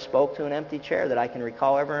 I've never spoke to an empty chair that I can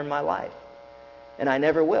recall ever in my life. And I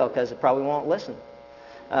never will, because it probably won't listen.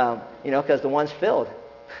 Because the one's filled.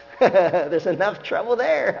 There's enough trouble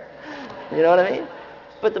there. You know what I mean?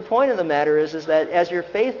 But the point of the matter is that as you're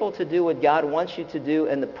faithful to do what God wants you to do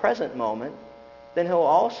in the present moment, then he'll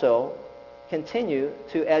also continue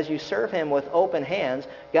to, as you serve him with open hands,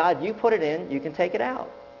 God, you put it in, you can take it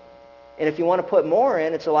out. And if you want to put more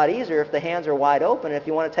in, it's a lot easier if the hands are wide open. And if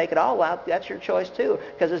you want to take it all out, that's your choice too.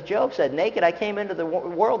 Because as Job said, naked I came into the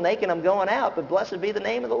world, naked I'm going out, but blessed be the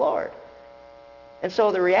name of the Lord. And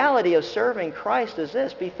so the reality of serving Christ is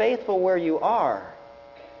this: be faithful where you are.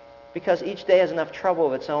 Because each day has enough trouble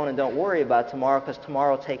of its own, and don't worry about tomorrow, because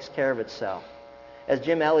tomorrow takes care of itself. As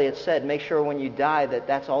Jim Elliot said, make sure when you die that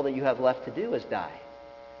that's all that you have left to do is die.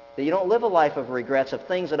 That you don't live a life of regrets of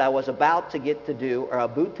things that I was about to get to do or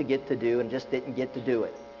about to get to do and just didn't get to do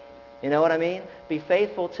it. You know what I mean? Be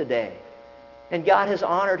faithful today. And God has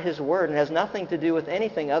honored his word, and has nothing to do with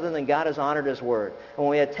anything other than God has honored his word. And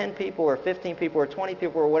when we had 10 people or 15 people or 20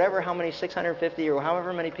 people or whatever, how many, 650 or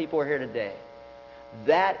however many people are here today,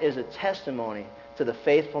 that is a testimony to the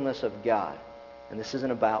faithfulness of God. And this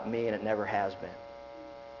isn't about me, and it never has been.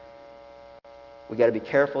 We got to be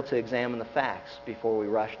careful to examine the facts before we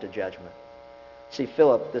rush to judgment. See,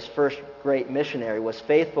 Philip, this first great missionary, was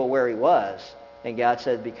faithful where he was, and God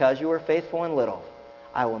said, because you were faithful in little,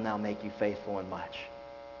 I will now make you faithful in much.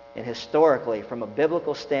 And historically, from a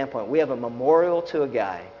biblical standpoint, we have a memorial to a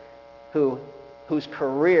guy whose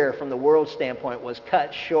career from the world standpoint was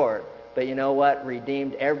cut short, but you know what?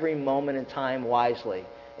 Redeemed every moment in time wisely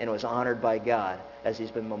and was honored by God as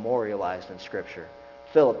he's been memorialized in Scripture.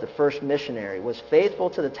 Philip, the first missionary, was faithful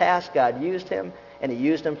to the task God used him, and he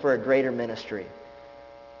used him for a greater ministry.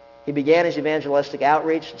 He began his evangelistic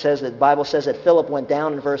outreach. The Bible says that Philip went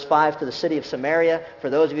down in verse 5 to the city of Samaria.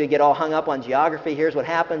 For those of you who get all hung up on geography, here's what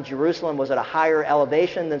happened. Jerusalem was at a higher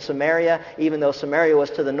elevation than Samaria, even though Samaria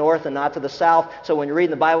was to the north and not to the south. So when you're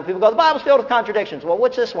reading the Bible, people go, the Bible's filled with contradictions. Well,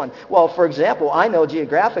 what's this one? Well, for example, I know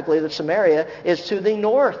geographically that Samaria is to the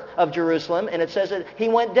north of Jerusalem, and it says that he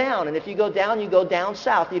went down. And if you go down, you go down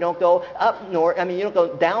south. You don't go up north. You don't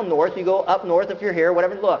go down north. You go up north if you're here,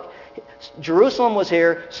 whatever. Look. Jerusalem was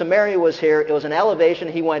here, Samaria was here. It was an elevation.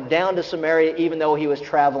 He went down to Samaria even though he was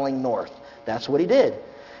traveling north. That's what he did.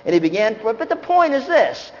 And he began, but the point is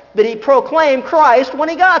this, that he proclaimed Christ when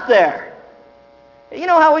he got there. You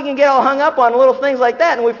know how we can get all hung up on little things like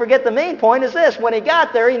that and we forget the main point is this. When he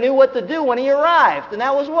got there, he knew what to do when he arrived. And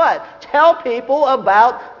that was what? Tell people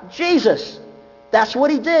about Jesus. That's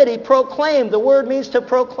what he did. He proclaimed. The word means to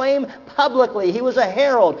proclaim publicly. He was a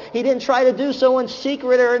herald. He didn't try to do so in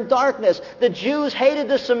secret or in darkness. The Jews hated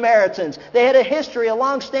the Samaritans. They had a history, a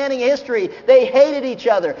long-standing history. They hated each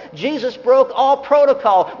other. Jesus broke all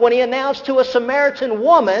protocol when he announced to a Samaritan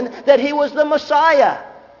woman that he was the Messiah.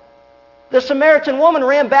 The Samaritan woman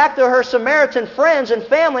ran back to her Samaritan friends and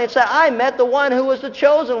family and said, I met the one who was the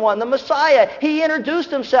chosen one, the Messiah. He introduced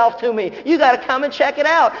himself to me. You got to come and check it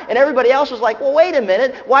out. And everybody else was like, well, wait a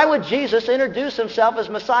minute. Why would Jesus introduce himself as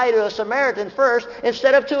Messiah to a Samaritan first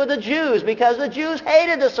instead of to the Jews? Because the Jews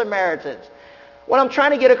hated the Samaritans. What I'm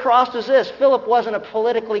trying to get across is this. Philip wasn't a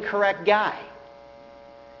politically correct guy.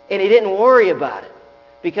 And he didn't worry about it.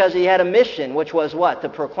 Because he had a mission, which was what? To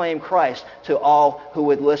proclaim Christ to all who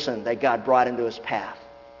would listen that God brought into his path.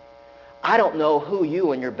 I don't know who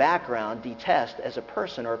you and your background detest as a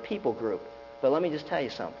person or a people group. But let me just tell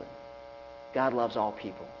you something. God loves all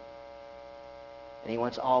people. And he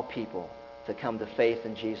wants all people to come to faith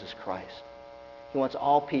in Jesus Christ. He wants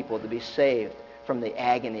all people to be saved from the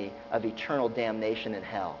agony of eternal damnation in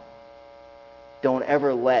hell. Don't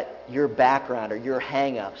ever let your background or your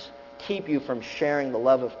hang-ups keep you from sharing the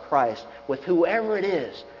love of Christ with whoever it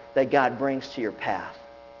is that God brings to your path.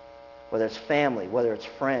 Whether it's family, whether it's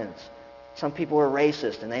friends. Some people are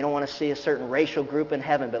racist and they don't want to see a certain racial group in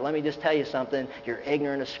heaven. But let me just tell you something. You're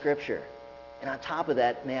ignorant of Scripture. And on top of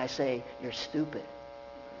that, may I say, you're stupid.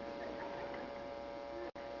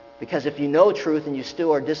 Because if you know truth and you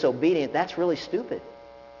still are disobedient, that's really stupid.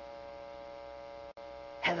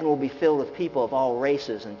 Heaven will be filled with people of all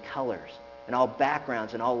races and colors, and all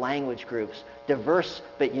backgrounds and all language groups, diverse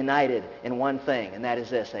but united in one thing, and that is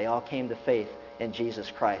this. They all came to faith in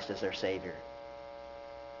Jesus Christ as their Savior.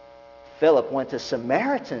 Philip went to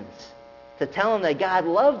Samaritans to tell them that God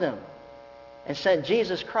loved them and sent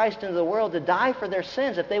Jesus Christ into the world to die for their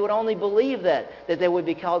sins if they would only believe that they would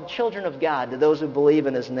be called children of God to those who believe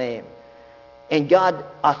in his name. And God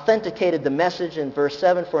authenticated the message in verse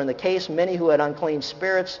 7, for in the case many who had unclean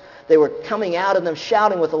spirits, they were coming out of them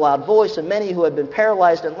shouting with a loud voice, and many who had been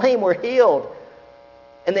paralyzed and lame were healed.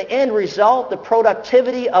 And the end result, the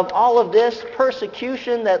productivity of all of this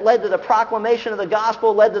persecution that led to the proclamation of the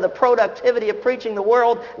gospel, led to the productivity of preaching the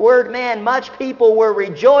word, man, much people were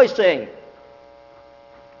rejoicing.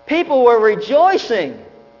 People were rejoicing.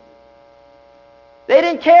 They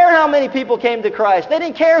didn't care how many people came to Christ. They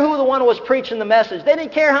didn't care who the one was preaching the message. They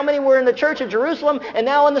didn't care how many were in the church of Jerusalem and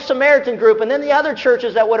now in the Samaritan group and then the other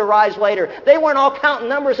churches that would arise later. They weren't all counting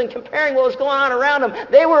numbers and comparing what was going on around them.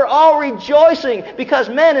 They were all rejoicing because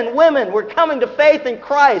men and women were coming to faith in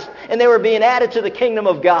Christ and they were being added to the kingdom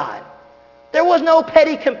of God. There was no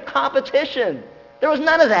petty competition. There was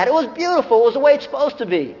none of that. It was beautiful. It was the way it's supposed to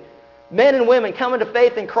be. Men and women coming to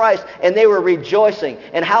faith in Christ, and they were rejoicing.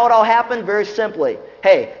 And how it all happened? Very simply.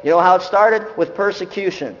 Hey, you know how it started? With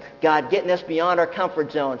persecution. God getting us beyond our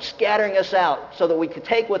comfort zone, scattering us out so that we could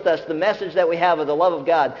take with us the message that we have of the love of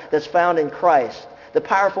God that's found in Christ. The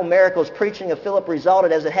powerful miracles preaching of Philip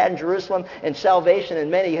resulted, as it had in Jerusalem, in salvation in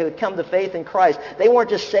many who had come to faith in Christ. They weren't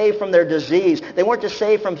just saved from their disease. They weren't just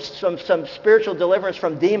saved from some spiritual deliverance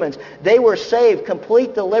from demons. They were saved,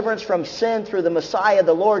 complete deliverance from sin through the Messiah,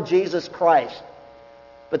 the Lord Jesus Christ.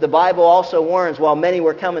 But the Bible also warns, while many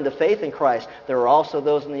were coming to faith in Christ, there were also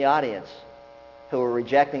those in the audience who were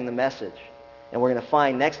rejecting the message. And we're going to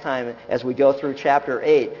find next time as we go through chapter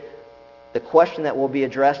 8, the question that will be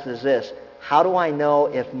addressed is this: how do I know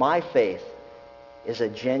if my faith is a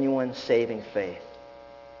genuine saving faith?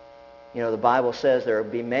 You know, the Bible says there will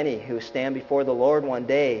be many who stand before the Lord one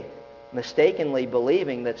day mistakenly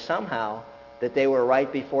believing that somehow that they were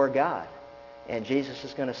right before God. And Jesus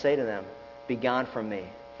is going to say to them, "Be gone from me,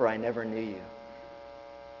 for I never knew you."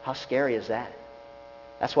 How scary is that?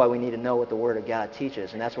 That's why we need to know what the Word of God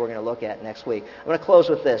teaches, and that's what we're going to look at next week. I'm going to close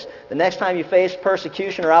with this. The next time you face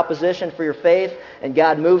persecution or opposition for your faith and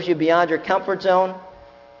God moves you beyond your comfort zone,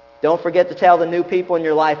 don't forget to tell the new people in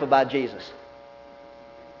your life about Jesus.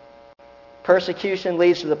 Persecution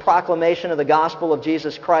leads to the proclamation of the gospel of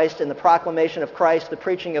Jesus Christ, and the proclamation of Christ, the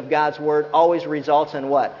preaching of God's Word, always results in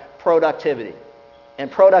what? Productivity.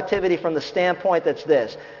 And productivity from the standpoint that's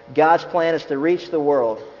this: God's plan is to reach the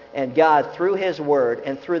world, and God, through His Word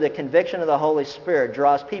and through the conviction of the Holy Spirit,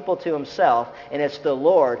 draws people to Himself, and it's the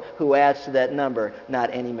Lord who adds to that number, not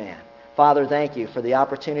any man. Father, thank you for the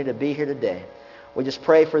opportunity to be here today. We just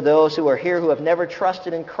pray for those who are here who have never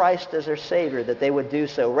trusted in Christ as their Savior, that they would do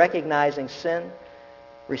so, recognizing sin,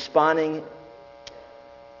 responding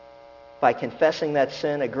by confessing that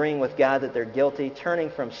sin, agreeing with God that they're guilty, turning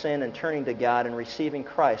from sin and turning to God and receiving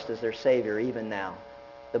Christ as their Savior even now.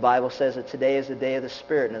 The Bible says that today is the day of the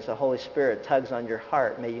Spirit, and as the Holy Spirit tugs on your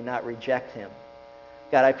heart, may you not reject Him.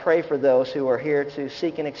 God, I pray for those who are here to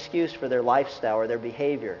seek an excuse for their lifestyle or their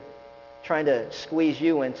behavior, trying to squeeze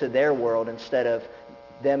you into their world instead of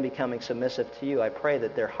them becoming submissive to you. I pray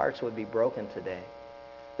that their hearts would be broken today,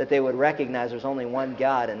 that they would recognize there's only one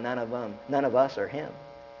God and none of us are Him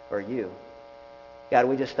or you. God,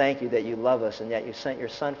 we just thank you that you love us and yet you sent your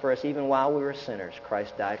Son for us even while we were sinners.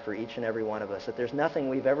 Christ died for each and every one of us, that there's nothing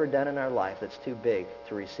we've ever done in our life that's too big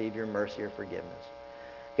to receive your mercy or forgiveness.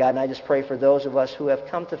 God, and I just pray for those of us who have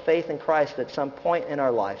come to faith in Christ at some point in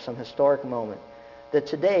our life, some historic moment, that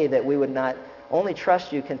today that we would not only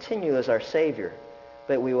trust you, continue as our Savior,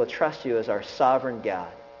 but we will trust you as our sovereign God,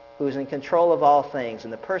 who is in control of all things,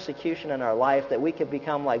 and the persecution in our life, that we could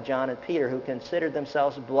become like John and Peter, who considered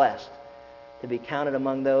themselves blessed to be counted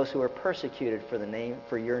among those who are persecuted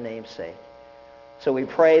for your name's sake. So we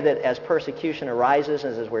pray that as persecution arises,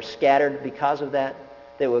 and as we're scattered because of that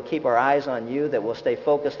we'll keep our eyes on you, that we'll stay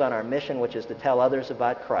focused on our mission, which is to tell others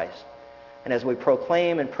about Christ. And as we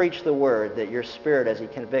proclaim and preach the word, that your Spirit, as He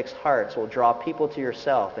convicts hearts, will draw people to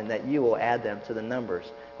yourself, and that you will add them to the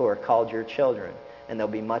numbers who are called your children. And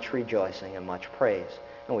there'll be much rejoicing and much praise.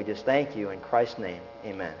 And we just thank you in Christ's name.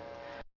 Amen.